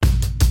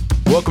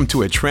Welcome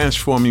to A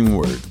Transforming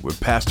Word with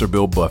Pastor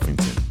Bill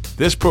Buffington.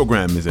 This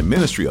program is a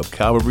ministry of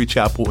Calvary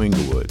Chapel,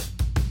 Inglewood.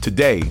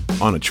 Today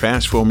on A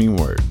Transforming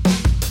Word.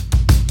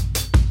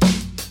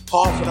 How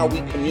often are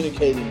we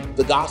communicating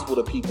the gospel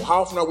to people?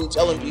 How often are we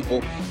telling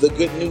people the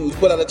good news?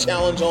 Put out a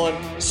challenge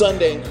on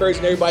Sunday,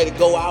 encouraging everybody to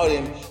go out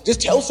and just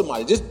tell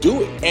somebody, just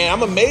do it. And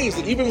I'm amazed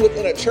that even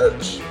within a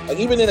church, like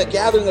even in a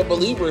gathering of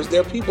believers,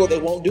 there are people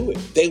that won't do it.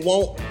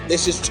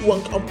 It's just too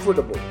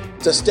uncomfortable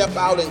to step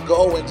out and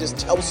go and just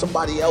tell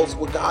somebody else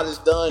what God has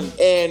done.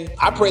 And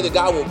I pray that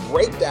God will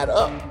break that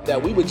up,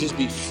 that we would just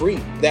be free,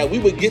 that we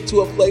would get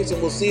to a place,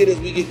 and we'll see it as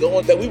we get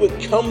going, that we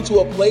would come to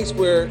a place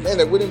where, man,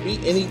 there wouldn't be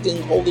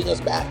anything holding us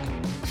back.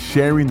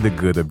 Sharing the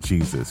good of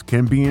Jesus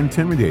can be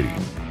intimidating.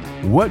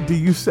 What do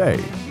you say?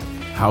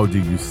 How do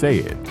you say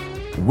it?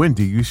 When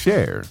do you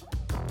share?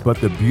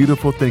 But the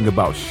beautiful thing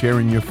about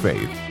sharing your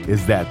faith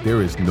is that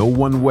there is no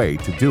one way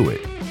to do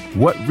it.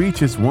 What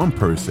reaches one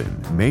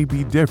person may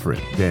be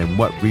different than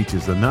what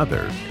reaches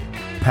another.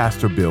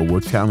 Pastor Bill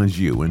will challenge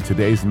you in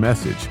today's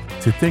message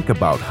to think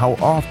about how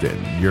often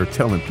you're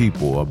telling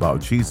people about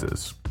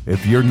Jesus.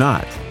 If you're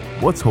not,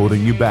 what's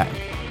holding you back?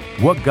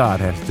 What God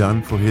has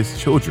done for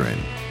his children,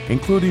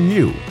 including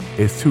you,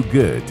 is too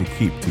good to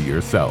keep to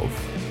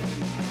yourself.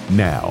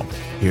 Now,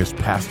 here's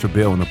Pastor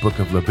Bill in the book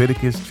of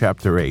Leviticus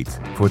chapter 8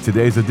 for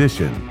today's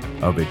edition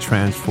of A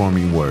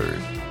Transforming Word.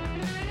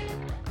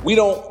 We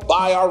don't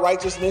buy our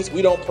righteousness.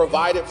 We don't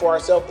provide it for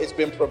ourselves. It's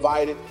been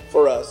provided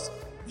for us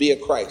via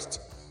Christ.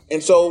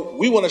 And so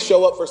we want to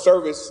show up for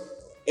service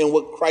in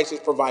what Christ has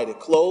provided,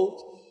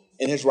 clothed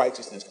in his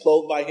righteousness,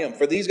 clothed by him.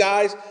 For these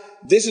guys,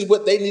 this is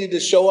what they needed to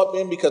show up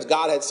in because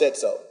God had said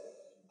so.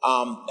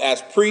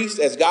 As priests,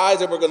 as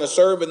guys that were going to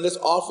serve in this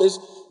office,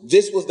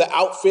 this was the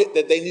outfit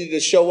that they needed to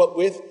show up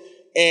with.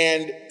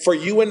 And for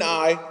you and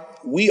I,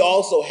 we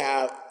also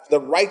have the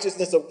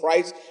righteousness of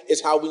Christ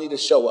is how we need to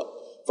show up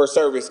for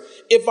service.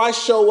 If I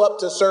show up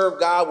to serve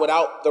God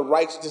without the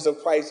righteousness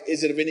of Christ,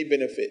 is it of any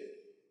benefit?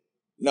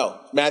 No.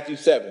 Matthew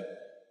 7.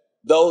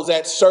 Those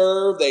that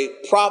serve, they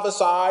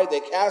prophesied,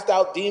 they cast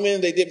out demons,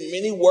 they did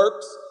many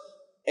works,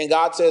 and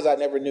God says, I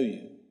never knew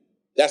you.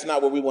 That's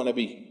not where we want to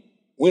be.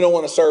 We don't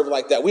want to serve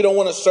like that. We don't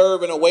want to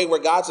serve in a way where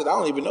God said, I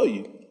don't even know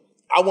you.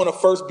 I want to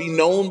first be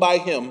known by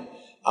him.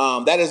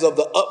 That is of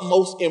the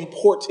utmost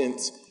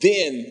importance.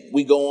 Then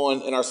we go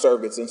on in our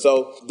service. And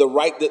so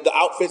the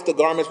outfits, the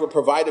garments were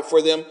provided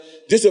for them.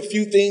 Just a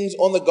few things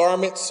on the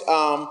garments.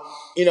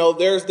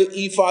 There's the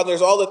ephod.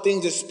 There's all the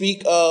things that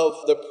speak of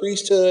the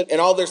priesthood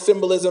and all their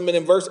symbolism. And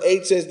in verse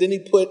 8 says, then he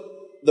put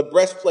the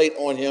breastplate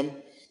on him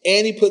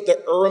and he put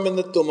the Urim and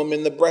the Thummim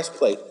in the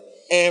breastplate.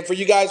 And for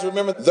you guys,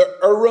 remember the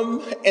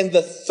Urim and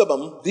the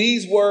Thummim,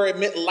 it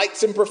meant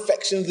lights and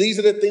perfections. These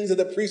are the things that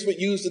the priest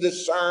would use to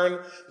discern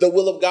the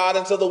will of God.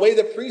 And so the way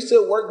the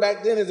priesthood worked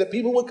back then is that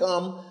people would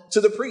come to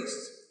the priest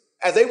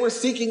as they were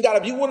seeking God.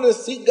 If you wanted to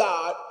seek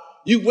God,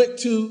 you went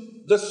to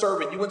the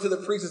servant. You went to the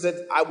priest and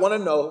said, I want to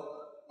know.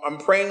 I'm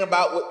praying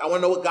about I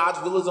want to know what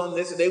God's will is on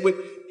this. And they would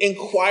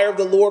inquire of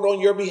the Lord on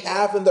your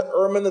behalf. And the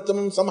Urim and the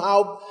Thummim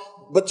somehow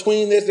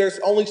between this, there's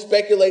only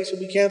speculation.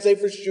 We can't say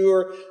for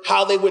sure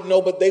how they would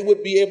know, but they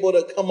would be able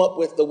to come up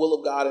with the will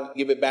of God and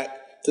give it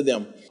back to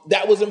them.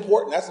 That was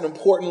important. That's an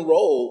important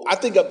role. I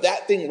think of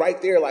that thing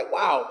right there like,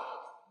 wow,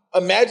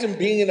 imagine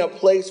being in a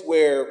place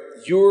where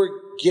you're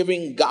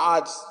giving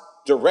God's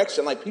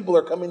direction, like people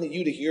are coming to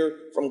you to hear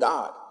from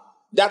God.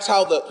 That's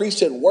how the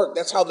priesthood worked.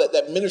 That's how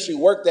that ministry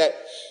worked, that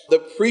the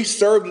priest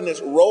served in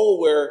this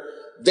role where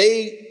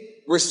they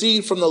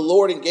received from the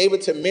Lord and gave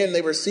it to men.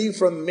 They received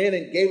from men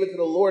and gave it to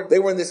the Lord. They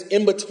were in this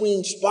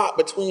in-between spot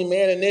between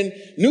man and then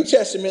New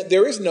Testament.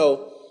 There is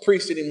no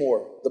priest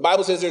anymore. The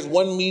Bible says there's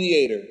one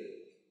mediator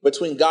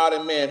between God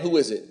and man. Who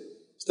is it?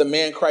 It's the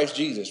man Christ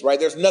Jesus, right?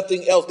 There's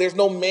nothing else. There's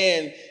no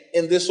man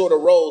in this sort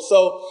of role.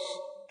 So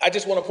I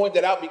just want to point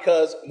that out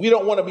because we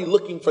don't want to be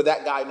looking for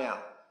that guy now.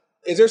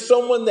 Is there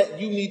someone that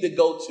you need to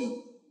go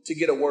to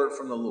get a word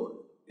from the Lord?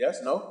 Yes,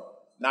 no?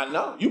 Not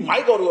no. You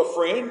might go to a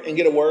friend and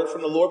get a word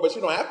from the Lord, but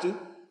you don't have to.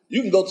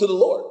 You can go to the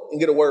Lord and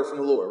get a word from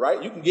the Lord,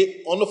 right? You can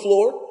get on the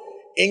floor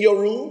in your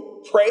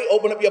room, pray,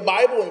 open up your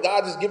Bible, and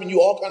God is giving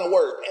you all kind of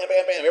words. Bam,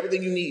 bam, bam,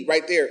 everything you need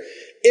right there.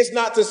 It's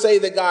not to say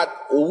that God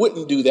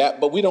wouldn't do that,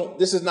 but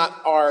this is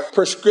not our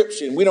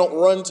prescription. We don't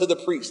run to the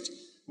priest.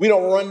 We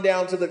don't run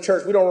down to the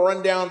church. We don't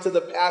run down to the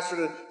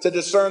pastor to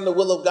discern the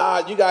will of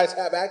God. You guys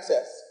have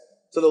access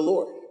to the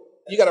Lord.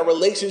 You got a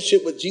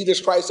relationship with Jesus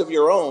Christ of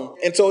your own.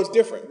 And so it's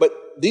different. But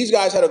these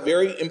guys had a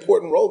very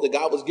important role that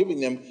God was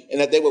giving them and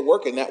that they would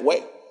work in that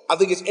way. I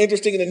think it's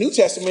interesting in the New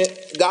Testament,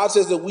 God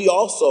says that we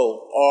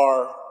also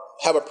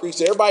have a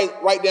priesthood. Everybody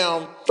write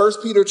down 1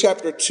 Peter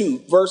chapter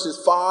 2,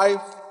 verses 5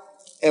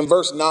 and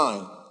verse 9.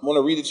 I want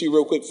to read it to you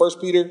real quick. 1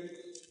 Peter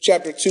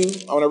chapter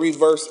 2, I want to read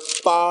verse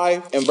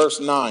 5 and verse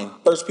 9.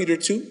 1 Peter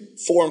 2,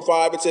 4 and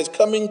 5, it says,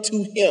 coming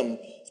to him,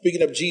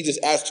 speaking of Jesus,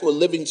 as to a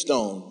living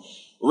stone,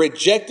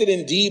 rejected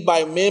indeed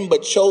by men,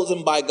 but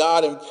chosen by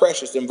God and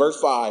precious. In verse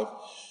 5,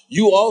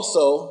 you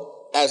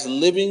also, as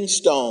living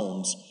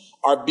stones,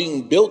 are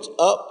being built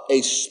up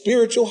a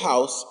spiritual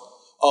house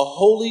a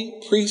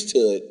holy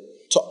priesthood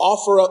to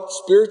offer up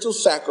spiritual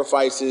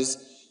sacrifices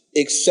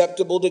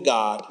acceptable to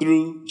God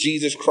through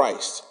Jesus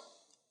Christ.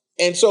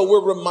 And so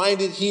we're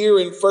reminded here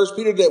in 1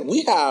 Peter that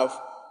we have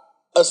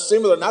a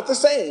similar, not the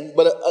same,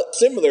 but a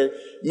similar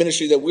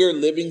ministry, that we're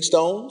living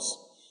stones,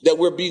 that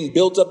we're being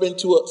built up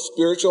into a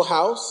spiritual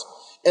house,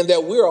 and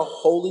that we're a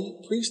holy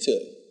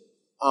priesthood.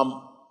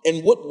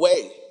 In what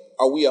way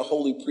are we a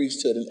holy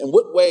priesthood? In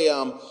what way,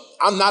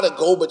 I'm not a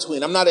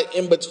go-between, I'm not an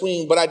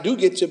in-between, but I do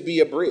get to be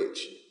a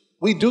bridge.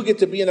 We do get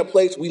to be in a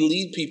place we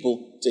lead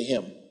people to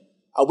him.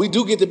 We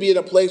do get to be in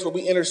a place where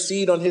we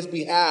intercede on his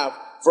behalf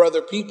for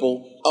other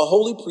people. A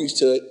holy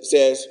priesthood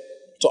says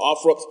to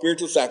offer up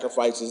spiritual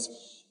sacrifices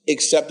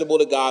acceptable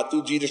to God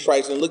through Jesus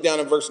Christ. And look down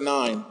at verse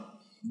 9.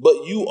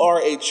 But you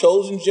are a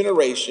chosen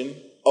generation,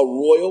 a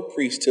royal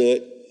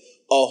priesthood,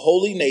 a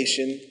holy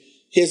nation,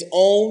 his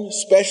own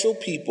special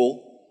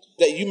people,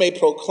 that you may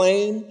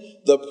proclaim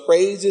the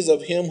praises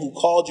of him who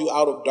called you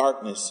out of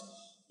darkness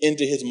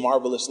into his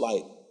marvelous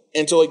light.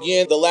 And so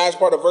again, the last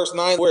part of verse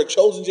 9, we're a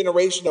chosen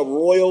generation, a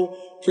royal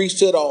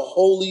priesthood, a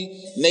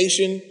holy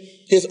nation,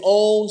 his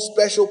own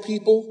special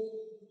people.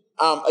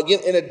 Again,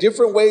 in a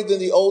different way than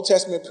the Old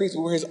Testament priests,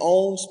 we're his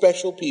own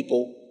special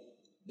people,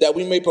 that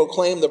we may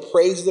proclaim the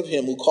praises of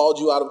him who called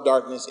you out of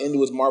darkness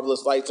into his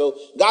marvelous light. So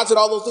God said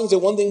all those things,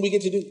 and one thing we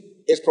get to do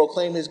is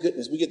proclaim his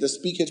goodness. We get to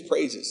speak his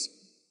praises.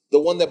 The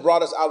one that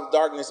brought us out of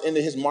darkness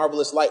into his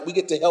marvelous light. We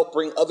get to help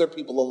bring other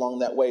people along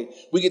that way.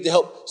 We get to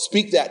help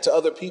speak that to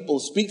other people,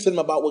 speak to them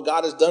about what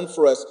God has done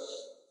for us.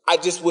 I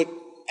just would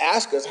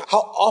ask us, how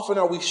often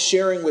are we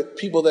sharing with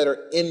people that are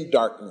in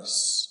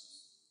darkness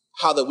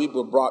how that we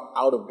were brought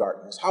out of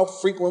darkness? How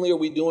frequently are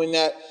we doing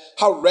that?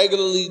 How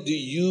regularly do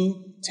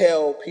you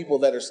tell people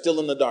that are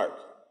still in the dark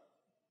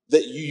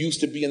that you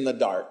used to be in the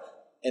dark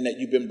and that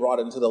you've been brought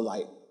into the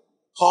light?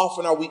 How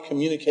often are we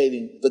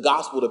communicating the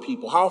gospel to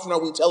people? How often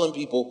are we telling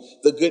people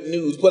the good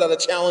news? Put out a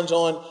challenge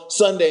on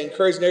Sunday,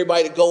 encouraging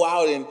everybody to go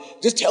out and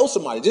just tell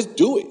somebody, just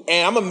do it.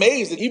 And I'm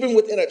amazed that even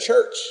within a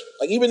church,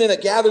 like even in a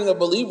gathering of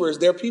believers,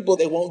 there are people,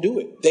 they won't do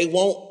it. They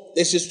won't.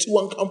 It's just too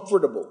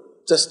uncomfortable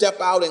to step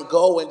out and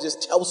go and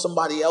just tell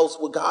somebody else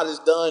what God has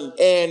done.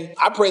 And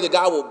I pray that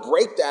God will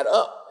break that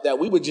up, that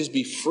we would just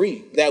be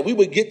free, that we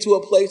would get to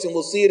a place, and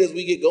we'll see it as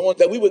we get going,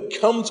 that we would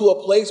come to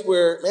a place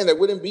where, man, there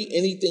wouldn't be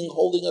anything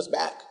holding us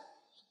back.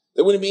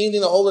 There wouldn't be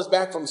anything to hold us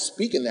back from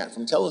speaking that,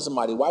 from telling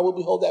somebody. Why would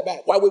we hold that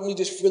back? Why wouldn't we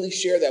just freely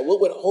share that?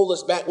 What would hold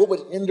us back? What would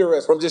hinder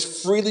us from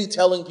just freely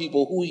telling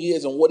people who he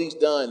is and what he's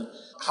done,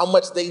 how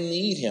much they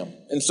need him?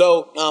 And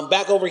so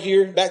back over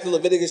here, back to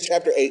Leviticus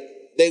chapter 8,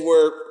 they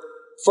were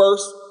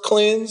first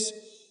cleansed,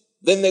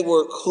 then they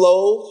were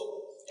clothed,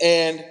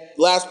 and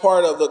last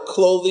part of the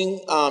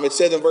clothing, it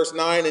says in verse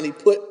 9, and he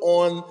put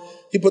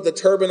the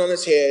turban on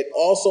his head,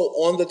 also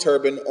on the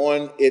turban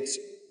on its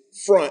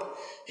front,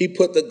 he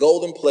put the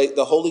golden plate,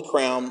 the holy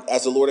crown,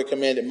 as the Lord had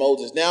commanded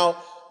Moses. Now,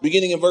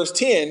 beginning in verse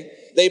 10,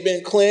 they've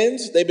been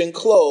cleansed, they've been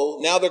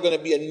clothed, now they're going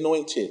to be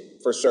anointed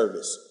for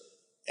service.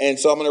 And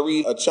so I'm going to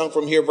read a chunk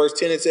from here. Verse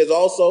 10, it says,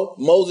 also,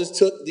 Moses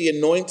took the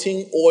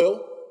anointing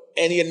oil,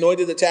 and he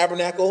anointed the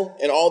tabernacle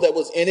and all that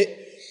was in it,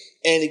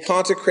 and he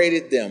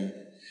consecrated them.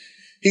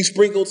 He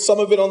sprinkled some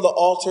of it on the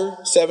altar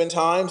 7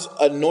 times,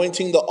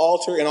 anointing the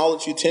altar and all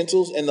its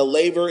utensils and the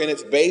laver in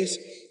its base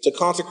to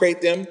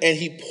consecrate them. And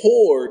he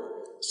poured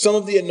some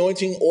of the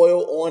anointing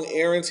oil on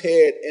Aaron's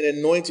head and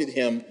anointed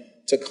him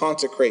to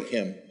consecrate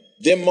him.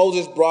 Then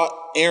Moses brought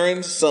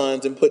Aaron's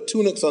sons and put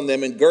tunics on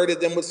them and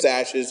girded them with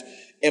sashes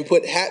and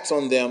put hats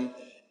on them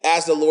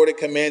as the Lord had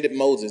commanded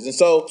Moses. And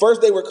so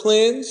first they were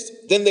cleansed,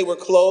 then they were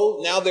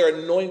clothed. Now they're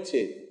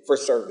anointed for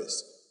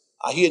service.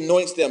 He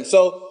anoints them.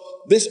 So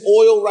this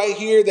oil right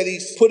here that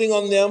he's putting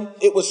on them,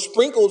 it was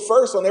sprinkled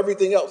first on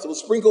everything else. It was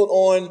sprinkled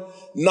on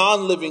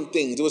non-living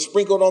things. It was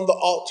sprinkled on the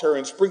altar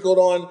and sprinkled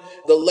on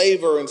the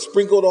laver and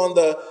sprinkled on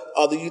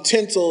the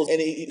utensils,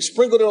 and he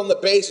sprinkled it on the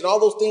base, and all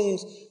those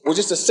things were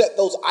just to set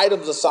those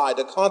items aside,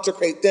 to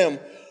consecrate them.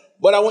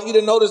 But I want you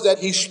to notice that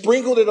he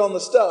sprinkled it on the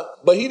stuff,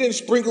 but he didn't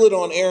sprinkle it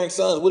on Aaron's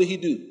sons. What did he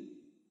do?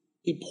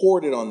 He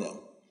poured it on them.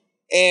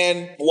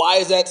 And why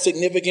is that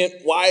significant?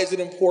 Why is it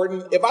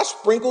important? If I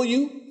sprinkle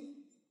you,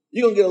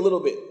 you're going to get a little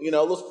bit, a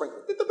little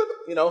sprinkle,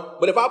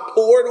 But if I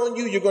pour it on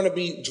you, you're going to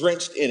be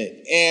drenched in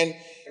it. And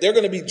they're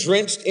going to be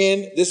drenched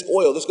in this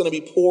oil that's going to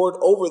be poured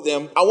over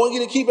them. I want you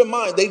to keep in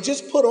mind, they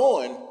just put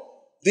on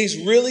these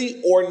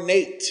really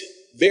ornate,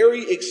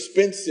 very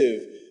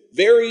expensive,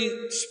 very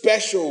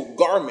special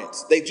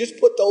garments. They just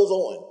put those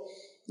on.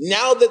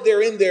 Now that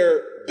they're in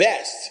their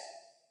best,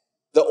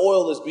 the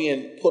oil is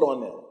being put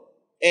on them.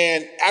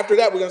 And after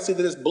that, we're going to see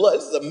that this blood,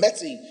 this is a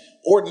messy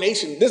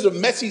ordination. This is a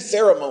messy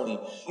ceremony.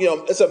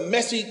 It's a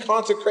messy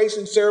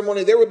consecration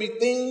ceremony. There would be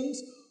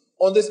things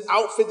on this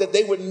outfit that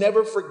they would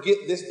never forget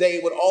this day,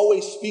 would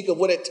always speak of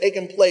what had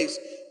taken place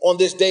on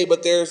this day.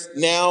 But there's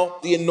now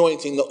the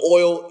anointing. The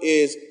oil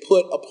is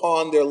put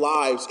upon their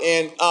lives.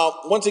 And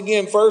once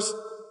again, first,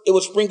 it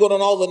was sprinkled on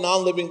all the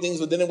non-living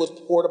things, but then it was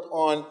poured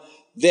upon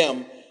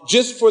them.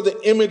 Just for the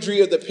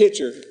imagery of the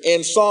picture,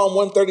 in Psalm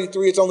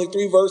 133, it's only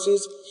 3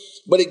 verses.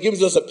 but it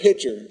gives us a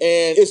picture,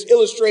 and it's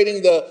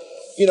illustrating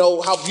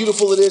how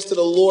beautiful it is to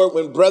the Lord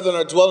when brethren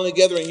are dwelling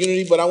together in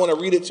unity. But I want to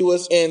read it to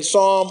us in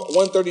Psalm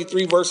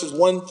 133, verses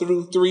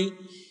 1-3.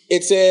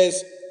 It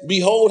says,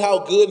 "Behold how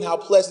good and how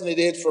pleasant it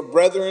is for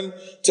brethren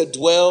to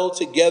dwell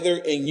together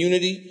in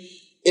unity.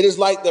 It is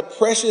like the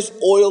precious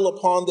oil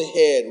upon the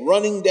head,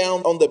 running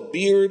down on the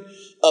beard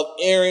of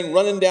Aaron,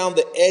 running down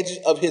the edge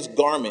of his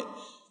garment."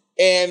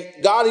 And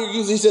God here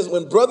usually says,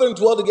 when brethren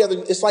dwell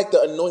together, it's like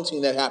the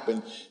anointing that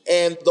happened.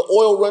 And the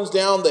oil runs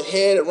down the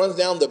head, it runs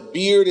down the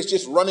beard, it's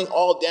just running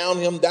all down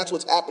him. That's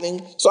what's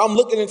happening. So I'm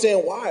looking and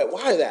saying, why?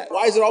 Why that?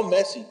 Why is it all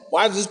messy?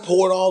 Why is this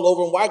poured all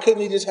over him? Why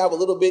couldn't he just have a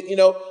little bit?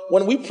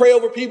 When we pray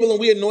over people and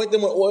we anoint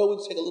them with oil, we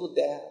just take a little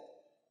dab.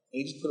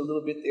 And you just put a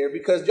little bit there,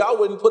 because y'all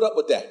wouldn't put up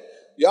with that.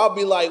 Y'all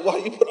be like, why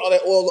you put all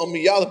that oil on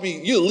me?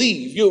 You'll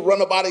leave. You'll run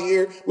up out of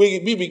here. We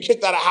be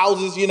kicked out of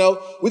houses, We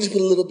just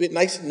put a little bit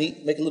nice and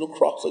neat, make a little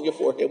cross on your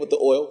forehead with the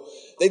oil.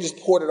 They just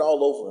poured it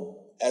all over him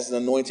as an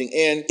anointing.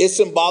 And it's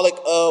symbolic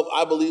of,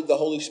 I believe, the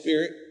Holy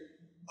Spirit.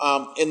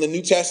 In the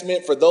New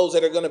Testament, for those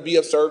that are going to be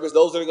of service,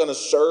 those that are going to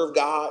serve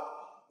God,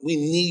 we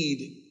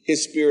need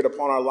his Spirit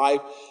upon our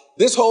life.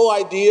 This whole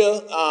idea,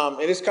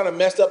 and it's kind of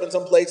messed up in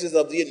some places,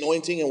 of the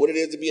anointing and what it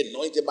is to be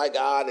anointed by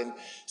God. And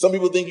some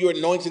people think you're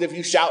anointed if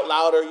you shout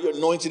louder. You're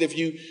anointed if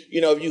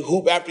if you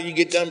hoop after you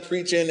get done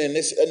preaching. And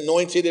it's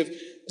anointed if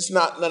it's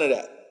not, none of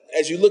that.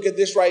 As you look at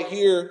this right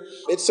here,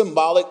 it's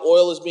symbolic.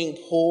 Oil is being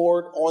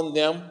poured on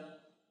them.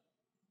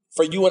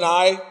 For you and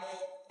I,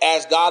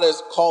 as God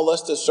has called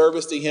us to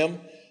service to him,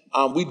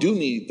 we do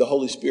need the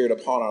Holy Spirit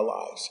upon our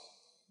lives.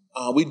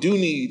 We do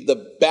need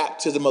the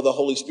baptism of the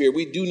Holy Spirit.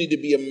 We do need to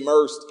be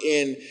immersed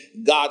in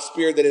God's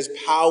Spirit, that his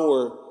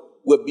power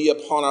would be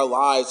upon our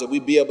lives, that we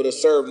be able to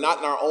serve, not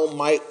in our own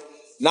might,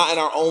 not in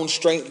our own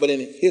strength, but in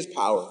his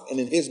power and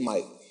in his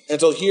might.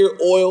 And so here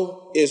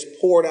oil is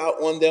poured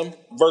out on them.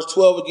 Verse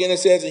 12 again, it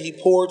says, "And he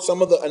poured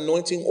some of the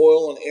anointing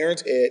oil on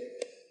Aaron's head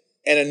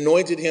and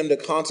anointed him to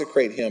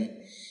consecrate him."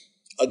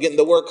 Again,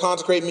 the word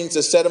consecrate means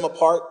to set him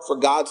apart for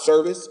God's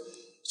service.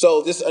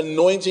 So this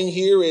anointing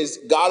here is,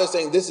 God is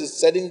saying, this is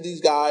setting these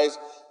guys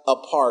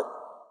apart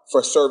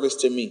for service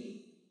to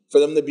me, for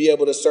them to be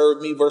able to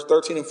serve me. Verse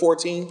 13 and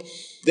 14.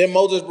 "Then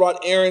Moses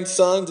brought Aaron's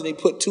sons, and he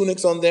put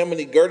tunics on them, and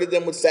he girded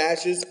them with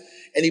sashes,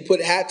 and he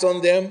put hats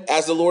on them,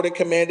 as the Lord had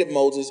commanded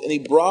Moses. And he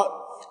brought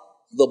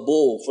the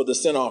bull for the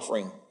sin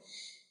offering.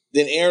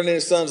 Then Aaron and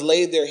his sons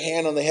laid their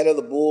hand on the head of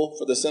the bull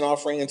for the sin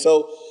offering." And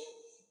so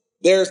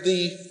there's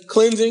the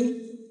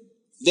cleansing,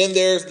 then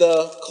there's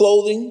the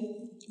clothing.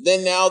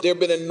 Then now they've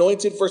been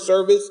anointed for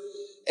service,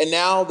 and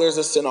now there's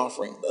a sin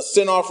offering. A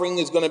sin offering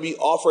is going to be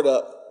offered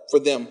up for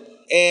them.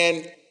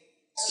 And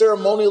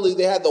ceremonially,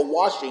 they had the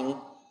washing,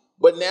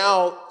 but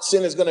now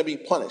sin is going to be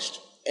punished.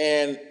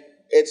 And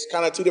it's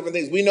kind of two different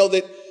things. We know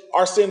that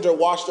our sins are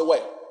washed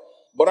away,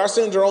 but our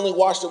sins are only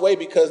washed away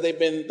because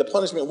the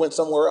punishment went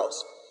somewhere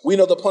else. We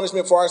know the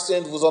punishment for our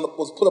sins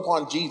was put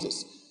upon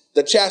Jesus.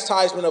 The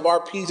chastisement of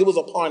our peace, it was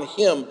upon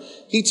him.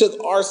 He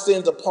took our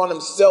sins upon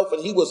himself,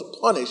 and he was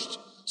punished,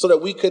 so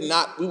that we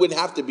wouldn't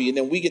have to be, and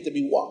then we get to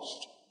be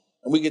washed,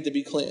 and we get to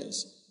be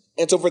cleansed.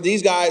 And so for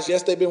these guys,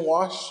 yes, they've been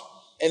washed,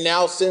 and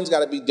now sin's got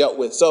to be dealt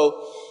with.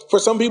 So for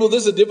some people,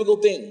 this is a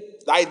difficult thing.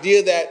 The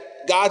idea that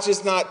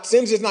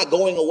sin's just not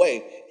going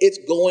away. It's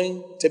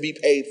going to be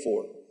paid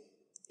for.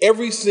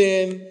 Every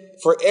sin,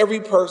 for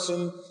every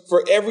person,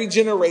 for every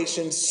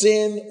generation,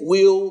 sin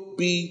will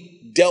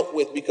be dealt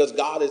with, because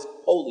God is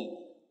holy.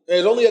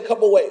 There's only a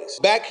couple ways.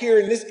 Back here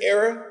in this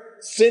era,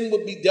 sin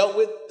would be dealt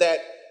with, that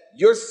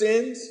your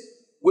sins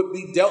would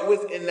be dealt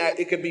with in that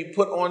it could be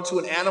put onto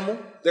an animal.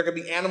 There could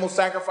be animal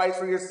sacrifice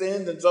for your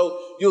sins. And so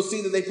you'll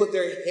see that they put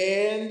their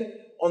hand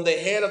on the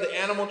head of the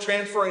animal,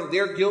 transferring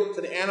their guilt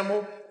to the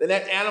animal. Then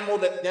that animal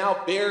that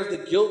now bears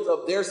the guilt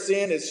of their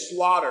sin is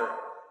slaughtered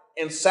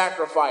and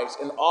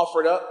sacrificed and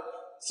offered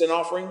up, sin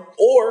offering.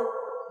 Or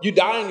you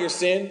die in your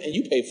sin and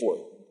you pay for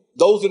it.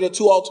 Those are the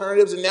two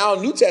alternatives. And now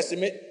in New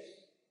Testament,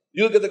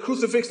 you look at the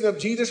crucifixion of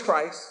Jesus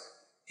Christ.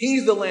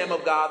 He's the Lamb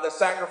of God that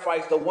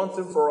sacrificed the once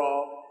and for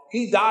all.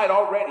 He died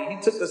already. He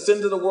took the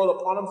sins of the world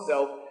upon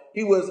himself.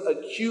 He was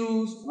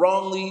accused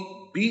wrongly,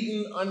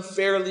 beaten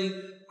unfairly,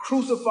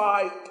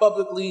 crucified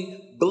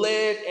publicly,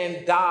 bled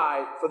and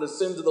died for the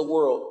sins of the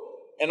world.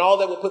 And all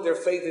that would put their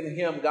faith in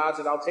him, God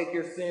said, "I'll take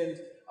your sins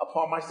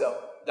upon myself,"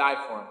 die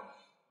for him.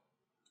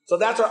 So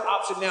that's our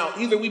option now.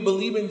 Either we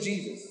believe in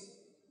Jesus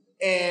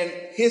and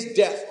his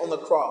death on the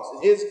cross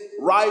and his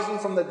rising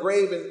from the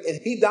grave,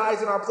 and he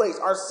dies in our place.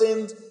 Our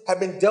sins have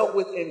been dealt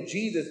with in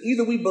Jesus.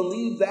 Either we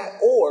believe that,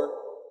 or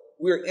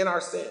we're in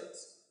our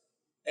sins.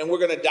 And we're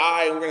going to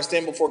die, and we're going to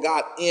stand before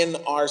God in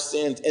our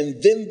sins.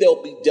 And then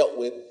they'll be dealt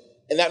with.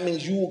 And that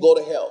means you will go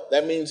to hell.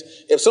 That means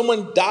if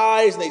someone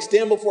dies and they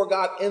stand before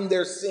God in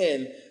their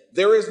sin,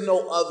 there is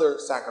no other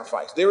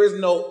sacrifice. There is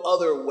no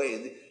other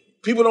way.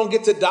 People don't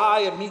get to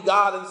die and meet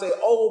God and say,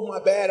 "Oh, my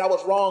bad, I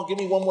was wrong. Give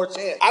me one more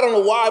chance." I don't know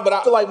why, but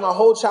I feel like my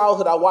whole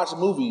childhood I watched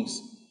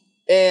movies.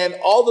 And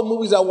all the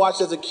movies I watched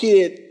as a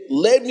kid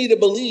led me to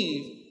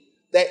believe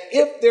that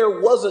if there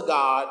was a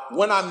God,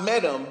 when I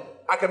met him,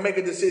 I can make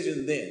a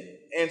decision then.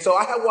 And so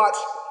I have watched,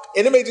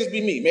 and it may just be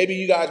me. Maybe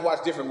you guys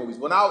watch different movies.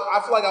 When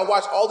I feel like I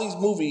watched all these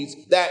movies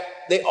that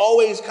they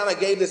always kind of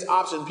gave this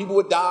option. People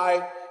would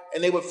die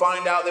and they would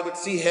find out, they would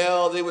see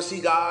hell, they would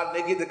see God,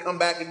 and they get to come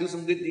back and do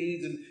some good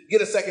deeds and get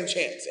a second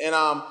chance. And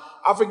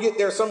I forget,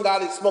 there's some guy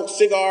that smoked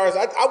cigars.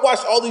 I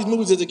watched all these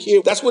movies as a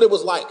kid. That's what it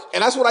was like.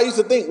 And that's what I used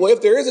to think. Well,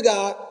 if there is a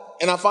God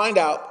and I find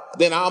out,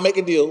 then I'll make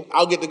a deal.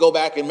 I'll get to go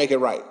back and make it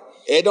right.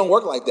 It don't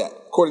work like that,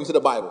 according to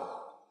the Bible.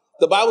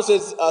 The Bible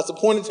says it's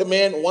appointed to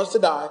man once to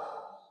die,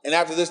 and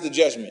after this, the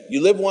judgment.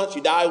 You live once,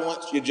 you die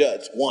once, you're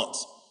judged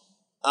once.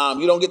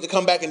 You don't get to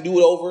come back and do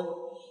it over.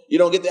 You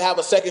don't get to have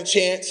a second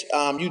chance.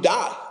 You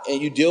die,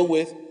 and you deal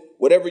with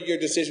whatever your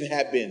decision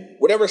had been.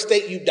 Whatever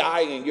state you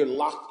die in, you're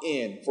locked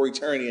in for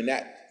eternity in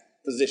that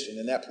position,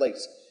 in that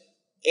place.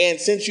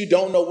 And since you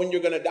don't know when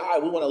you're going to die,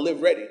 we want to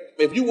live ready.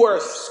 If you were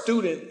a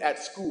student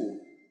at school,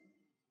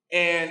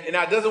 and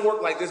now it doesn't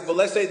work like this, but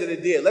let's say that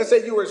it did. Let's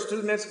say you were a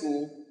student at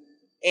school,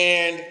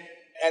 and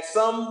at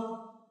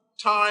some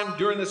time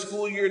during the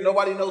school year,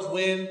 nobody knows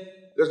when,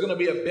 there's going to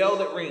be a bell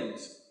that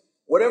rings.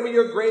 Whatever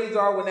your grades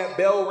are when that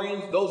bell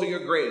rings, those are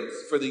your grades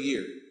for the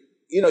year.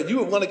 You know, you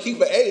would want to keep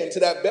an A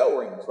until that bell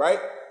rings, right?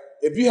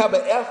 If you have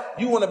an F,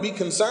 you want to be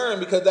concerned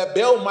because that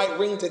bell might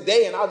ring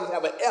today and I'll just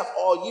have an F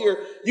all year.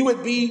 You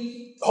would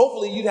be,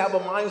 hopefully you'd have a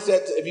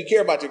mindset, if you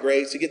care about your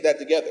grades, to get that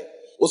together.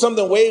 Well,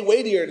 something way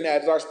weightier than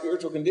that is our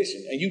spiritual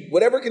condition. And you,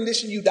 whatever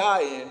condition you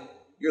die in,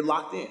 you're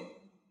locked in.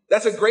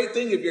 That's a great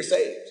thing if you're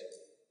saved.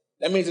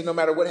 That means that no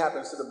matter what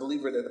happens to the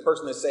believer, that the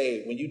person that's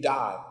saved, when you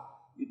die,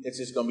 it's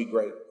just going to be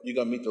great. You're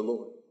going to meet the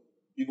Lord.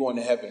 You're going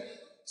to heaven.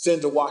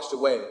 Sins are washed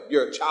away.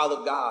 You're a child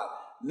of God.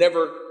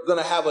 Never going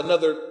to have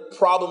another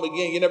problem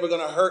again. You're never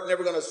going to hurt,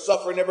 never going to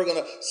suffer, never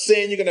going to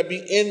sin. You're going to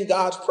be in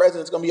God's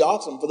presence. It's going to be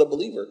awesome for the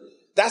believer.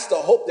 That's the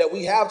hope that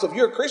we have. So if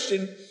you're a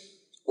Christian,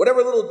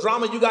 whatever little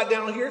drama you got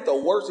down here, the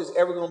worst is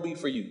ever going to be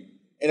for you.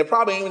 And it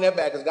probably ain't even that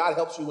bad because God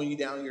helps you when you're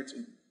down here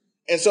too.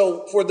 And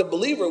so for the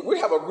believer, we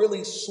have a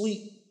really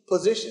sweet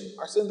position.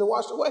 Our sins are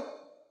washed away.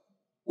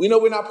 We know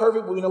we're not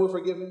perfect, but we know we're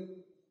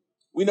forgiven.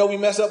 We know we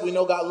mess up. We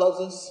know God loves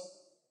us.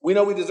 We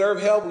know we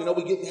deserve hell. We know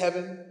we get in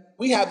heaven.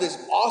 We have this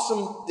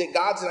awesome that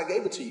God said, I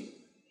gave it to you.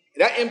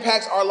 And that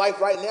impacts our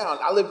life right now.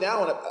 I live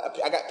now, and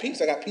I got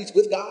peace. I got peace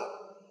with God.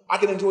 I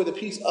can enjoy the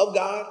peace of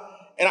God.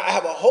 And I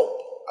have a hope.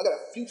 I got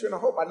a future and a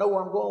hope. I know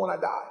where I'm going when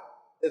I die.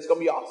 It's going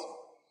to be awesome.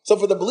 So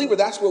for the believer,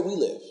 that's where we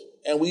live.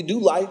 And we do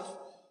life.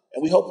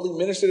 And we hopefully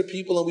minister to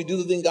people. And we do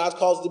the thing God's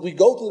calls us to. We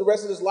go through the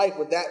rest of this life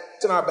with that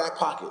in our back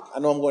pocket. I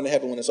know I'm going to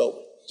heaven when it's over.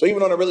 So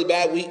even on a really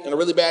bad week and a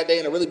really bad day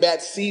and a really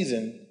bad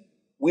season,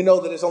 we know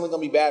that it's only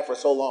going to be bad for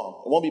so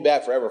long. It won't be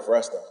bad forever for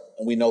us, though.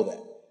 And we know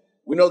that.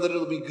 We know that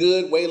it'll be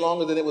good way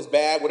longer than it was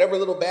bad. Whatever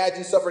little bad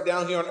you suffer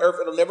down here on earth,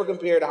 it'll never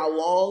compare to how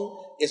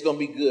long it's going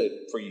to be good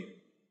for you.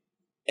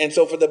 And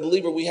so for the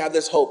believer, we have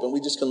this hope and we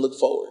just can look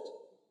forward.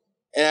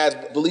 And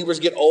as believers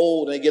get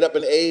old and they get up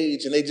in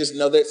age and they just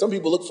know that some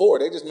people look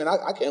forward. They just, man,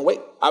 I can't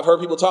wait. I've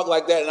heard people talk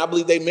like that and I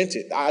believe they meant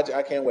it.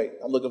 I can't wait.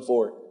 I'm looking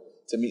forward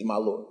to meeting my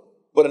Lord.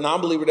 But a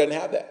non-believer doesn't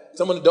have that.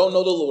 Someone who don't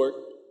know the Lord,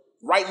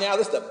 right now,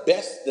 this is the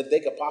best that they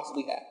could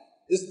possibly have.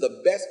 This is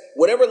the best.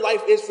 Whatever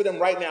life is for them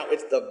right now,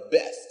 it's the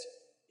best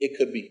it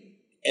could be.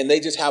 And they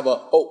just have a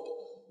hope.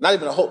 Not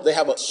even a hope. They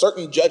have a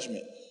certain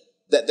judgment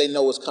that they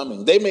know is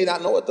coming. They may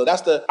not know it, though.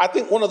 I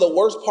think one of the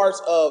worst parts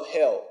of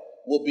hell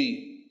will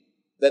be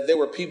that there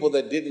were people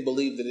that didn't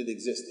believe that it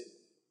existed,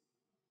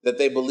 that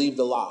they believed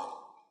the lie.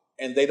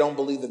 And they don't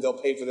believe that they'll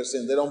pay for their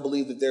sins. They don't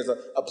believe that there's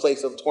a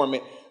place of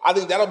torment. I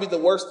think that'll be the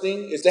worst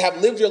thing, is to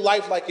have lived your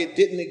life like it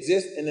didn't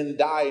exist and then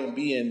die and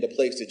be in the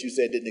place that you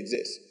said didn't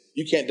exist.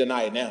 You can't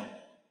deny it now.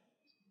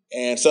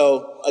 And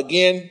so,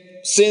 again,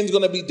 sin's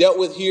going to be dealt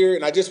with here.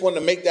 And I just want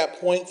to make that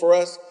point for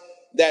us,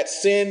 that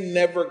sin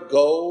never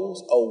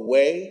goes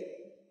away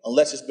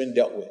unless it's been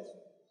dealt with.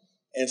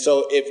 And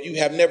so if you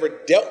have never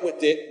dealt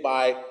with it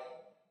by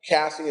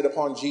casting it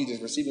upon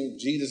Jesus, receiving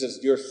Jesus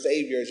as your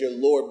Savior, as your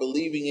Lord,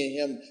 believing in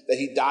him, that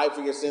he died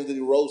for your sins, that he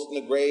rose from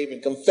the grave,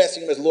 and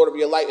confessing him as Lord of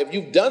your life. If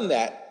you've done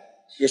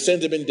that, your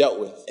sins have been dealt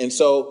with. And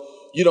so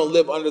you don't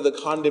live under the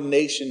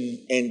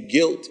condemnation and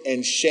guilt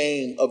and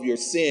shame of your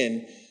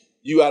sin.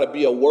 You got to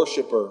be a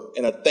worshiper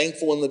and a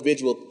thankful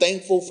individual,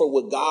 thankful for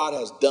what God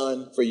has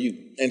done for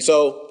you. And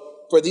so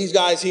for these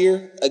guys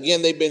here,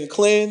 again, they've been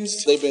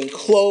cleansed, they've been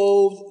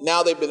clothed,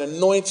 now they've been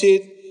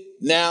anointed.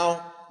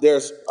 Now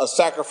there's a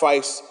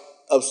sacrifice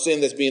of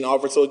sin that's being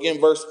offered. So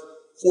again, verse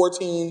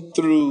 14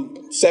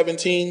 through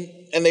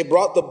 17, and they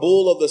brought the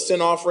bull of the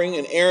sin offering,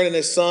 and Aaron and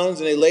his sons,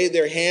 and they laid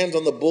their hands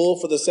on the bull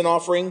for the sin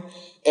offering,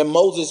 and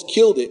Moses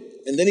killed it.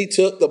 And then he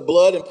took the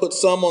blood and put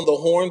some on the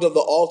horns of the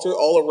altar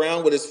all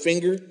around with his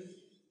finger,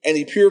 and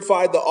he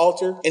purified the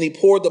altar, and he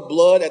poured the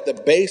blood at the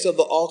base of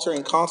the altar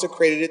and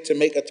consecrated it to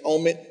make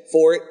atonement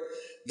for it.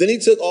 Then he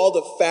took all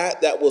the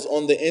fat that was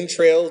on the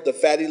entrails, the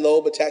fatty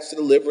lobe attached to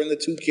the liver, and the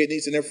 2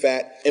 kidneys and their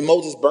fat, and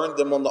Moses burned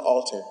them on the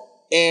altar.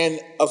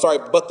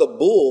 But the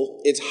bull,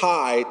 its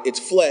hide, its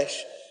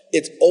flesh,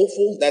 its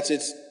offal, that's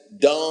its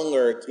dung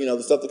or,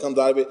 the stuff that comes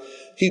out of it,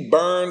 he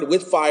burned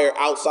with fire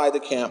outside the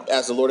camp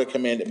as the Lord had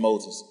commanded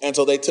Moses. And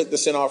so they took the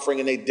sin offering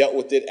and they dealt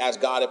with it as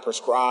God had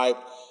prescribed,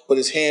 put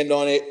his hand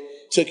on it,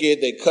 took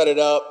it, they cut it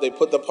up, they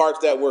put the parts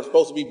that were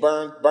supposed to be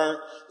burnt,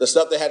 the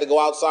stuff that had to go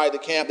outside the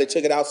camp, they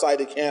took it outside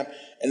the camp,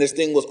 and this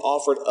thing was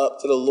offered up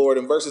to the Lord.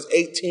 In verses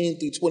 18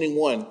 through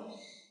 21,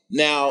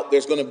 now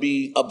there's going to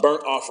be a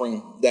burnt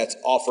offering that's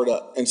offered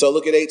up. And so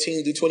look at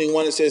 18 through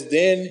 21, it says,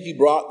 then he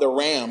brought the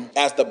ram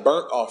as the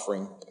burnt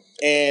offering,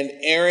 and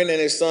Aaron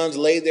and his sons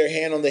laid their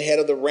hand on the head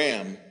of the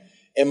ram,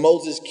 and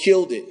Moses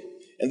killed it.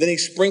 And then he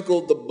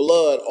sprinkled the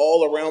blood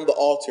all around the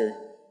altar.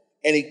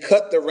 And he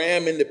cut the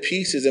ram into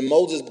pieces, and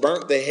Moses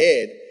burnt the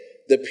head,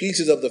 the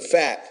pieces of the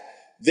fat.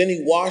 Then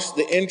he washed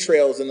the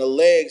entrails and the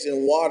legs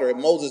in water,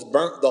 and Moses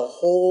burnt the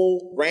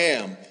whole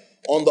ram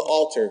on the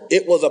altar.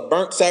 It was a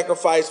burnt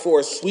sacrifice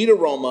for a sweet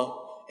aroma,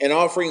 an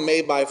offering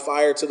made by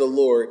fire to the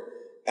Lord,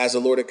 as the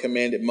Lord had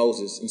commanded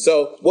Moses. And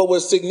so what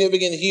was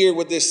significant here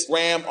with this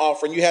ram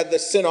offering, you had the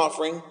sin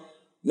offering.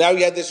 Now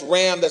you had this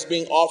ram that's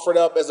being offered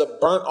up as a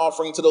burnt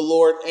offering to the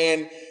Lord.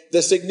 And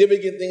the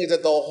significant thing is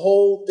that the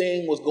whole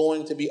thing was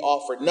going to be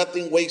offered.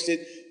 Nothing wasted.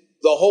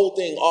 The whole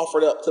thing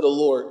offered up to the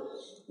Lord.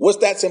 What's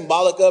that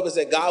symbolic of is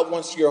that God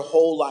wants your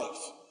whole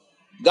life.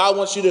 God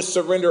wants you to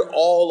surrender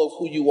all of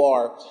who you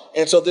are.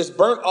 And so this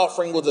burnt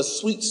offering was a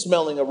sweet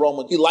smelling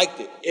aroma. He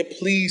liked it. It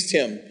pleased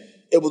him.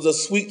 It was a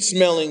sweet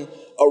smelling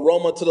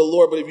aroma to the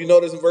Lord. But if you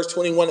notice in verse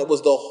 21, it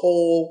was the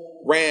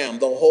whole ram,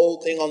 the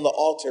whole thing on the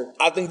altar.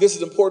 I think this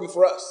is important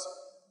for us.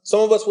 Some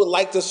of us would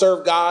like to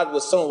serve God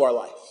with some of our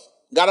life.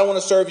 God, I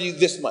want to serve you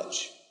this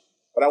much,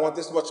 but I want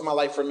this much of my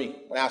life for me.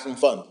 I want to have some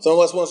fun. Some of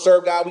us want to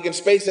serve God. We can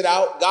space it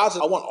out. God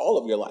says, I want all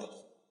of your life.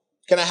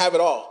 Can I have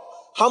it all?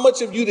 How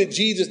much of you did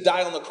Jesus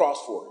die on the cross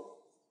for?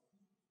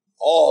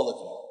 All of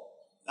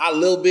you. Not a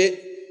little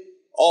bit,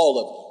 all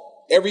of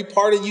you. Every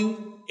part of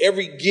you,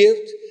 every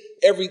gift,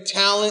 every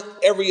talent,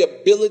 every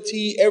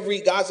ability,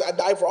 God said, I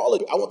died for all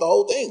of you. I want the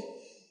whole thing.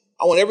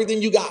 I want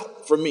everything you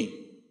got for me.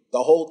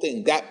 The whole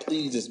thing. That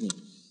pleases me.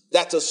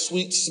 That's a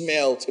sweet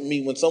smell to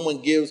me when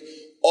someone gives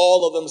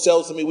all of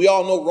themselves to me. We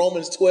all know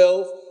Romans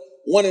 12,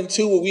 1 and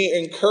 2, where we are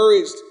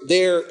encouraged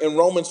there in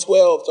Romans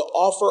 12 to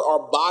offer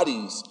our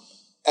bodies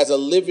as a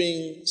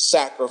living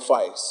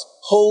sacrifice,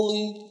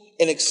 holy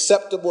and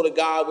acceptable to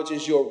God, which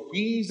is your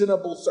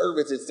reasonable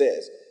service, it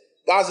says.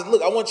 God says,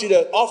 look, I want you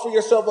to offer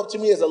yourself up to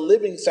me as a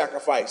living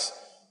sacrifice.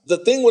 The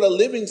thing with a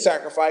living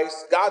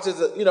sacrifice, God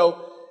says,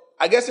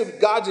 I guess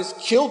if God just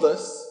killed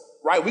us,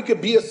 right, we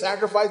could be a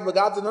sacrifice, but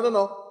God said, no,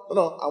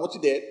 I want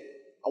you dead.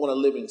 I want a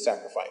living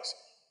sacrifice.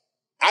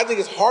 I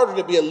think it's harder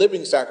to be a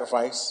living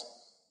sacrifice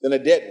than a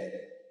dead one.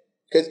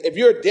 Because if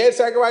you're a dead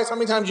sacrifice, how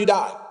many times you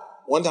die?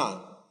 One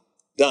time.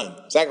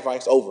 Done.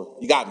 Sacrifice, over.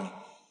 You got me.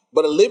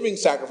 But a living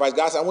sacrifice,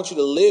 God said, I want you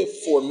to live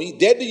for me,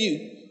 dead to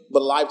you,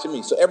 but alive to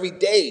me. So every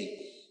day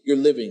you're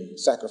living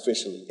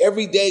sacrificially.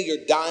 Every day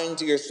you're dying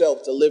to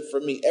yourself to live for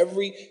me.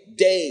 Every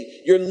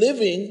day you're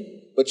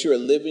living, but you're a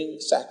living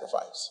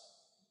sacrifice.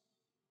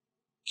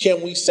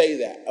 Can we say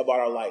that about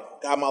our life?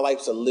 God, my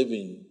life's a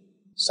living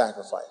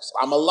sacrifice.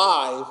 I'm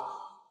alive,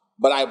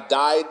 but I've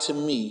died to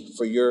me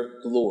for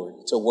your glory,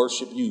 to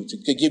worship you,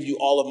 to give you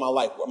all of my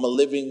life. I'm a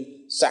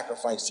living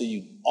sacrifice to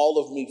you, all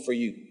of me for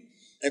you.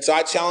 And so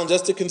I challenge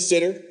us to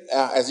consider,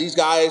 as these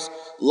guys'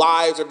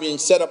 lives are being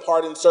set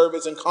apart in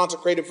service and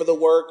consecrated for the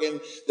work,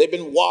 and they've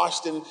been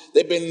washed and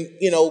they've been,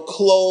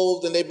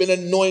 clothed and they've been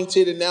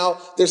anointed, and now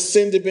their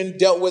sins have been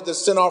dealt with, the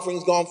sin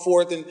offering's gone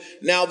forth, and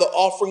now the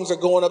offerings are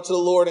going up to the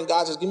Lord, and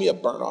God says, give me a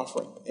burnt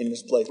offering in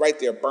this place, right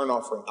there, burnt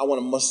offering. I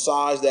want to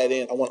massage that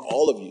in. I want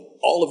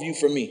all of you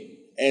for me.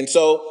 And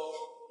so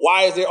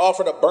why is there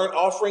offered a burnt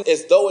offering?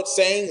 As though it's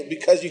saying,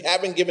 because you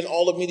haven't given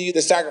all of me to you,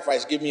 the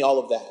sacrifice, give me all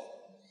of that.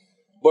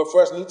 But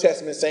for us New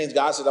Testament saints,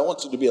 God said, I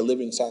want you to be a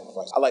living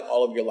sacrifice. I like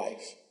all of your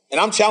life.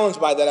 And I'm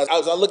challenged by that.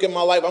 As I look at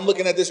my life, I'm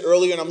looking at this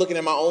earlier and I'm looking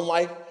at my own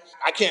life.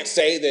 I can't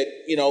say that,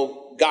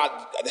 God,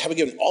 I haven't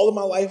given all of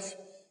my life.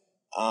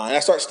 And I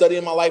start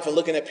studying my life and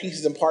looking at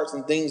pieces and parts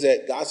and things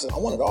that God says, I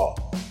want it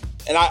all.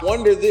 And I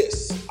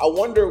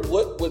wonder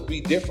what would be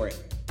different?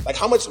 Like,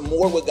 how much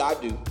more would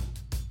God do?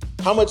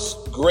 How much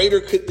greater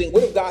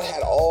what if God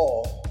had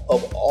all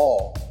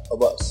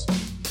of us?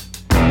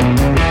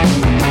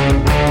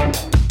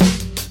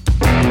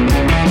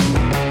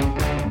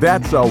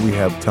 That's all we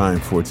have time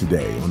for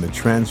today on the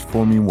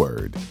Transforming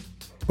Word.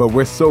 But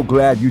we're so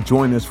glad you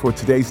joined us for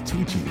today's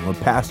teaching with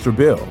Pastor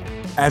Bill.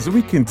 As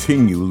we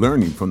continue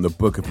learning from the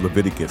book of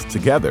Leviticus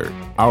together,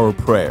 our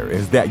prayer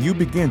is that you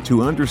begin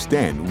to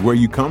understand where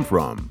you come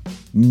from.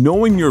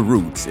 Knowing your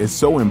roots is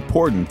so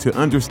important to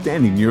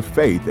understanding your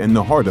faith and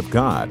the heart of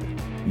God.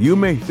 You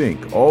may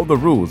think all the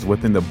rules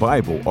within the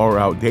Bible are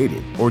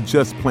outdated or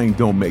just plain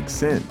don't make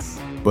sense,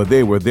 but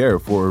they were there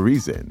for a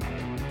reason.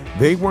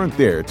 They weren't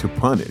there to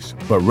punish,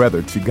 but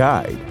rather to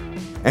guide.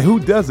 And who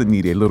doesn't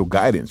need a little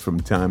guidance from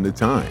time to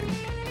time?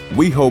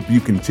 We hope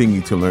you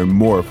continue to learn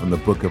more from the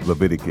book of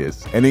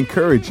Leviticus and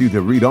encourage you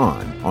to read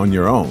on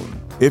your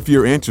own. If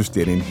you're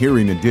interested in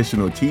hearing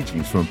additional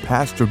teachings from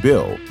Pastor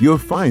Bill, you'll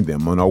find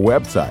them on our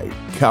website,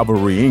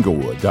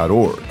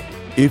 calvaryinglewood.org.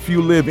 If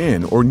you live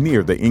in or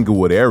near the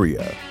Inglewood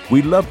area,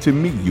 we'd love to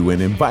meet you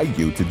and invite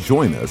you to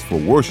join us for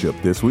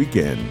worship this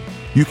weekend.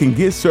 You can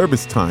get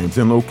service times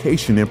and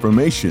location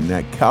information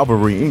at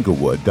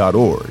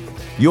calvaryinglewood.org.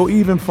 You'll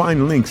even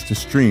find links to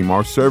stream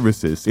our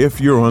services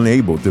if you're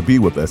unable to be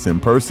with us in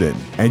person,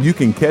 and you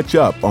can catch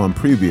up on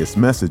previous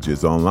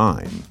messages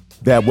online.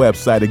 That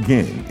website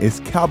again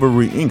is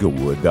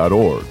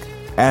calvaryinglewood.org.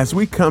 As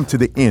we come to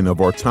the end of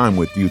our time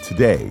with you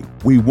today,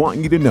 we want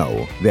you to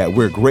know that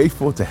we're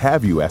grateful to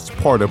have you as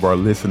part of our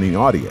listening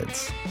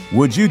audience.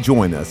 Would you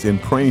join us in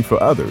praying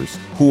for others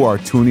who are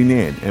tuning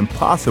in and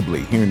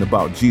possibly hearing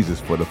about Jesus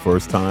for the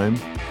first time?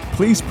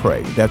 Please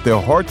pray that their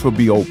hearts will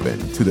be open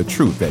to the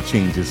truth that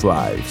changes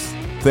lives.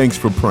 Thanks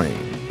for praying,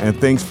 and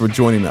thanks for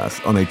joining us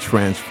on A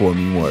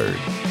Transforming Word.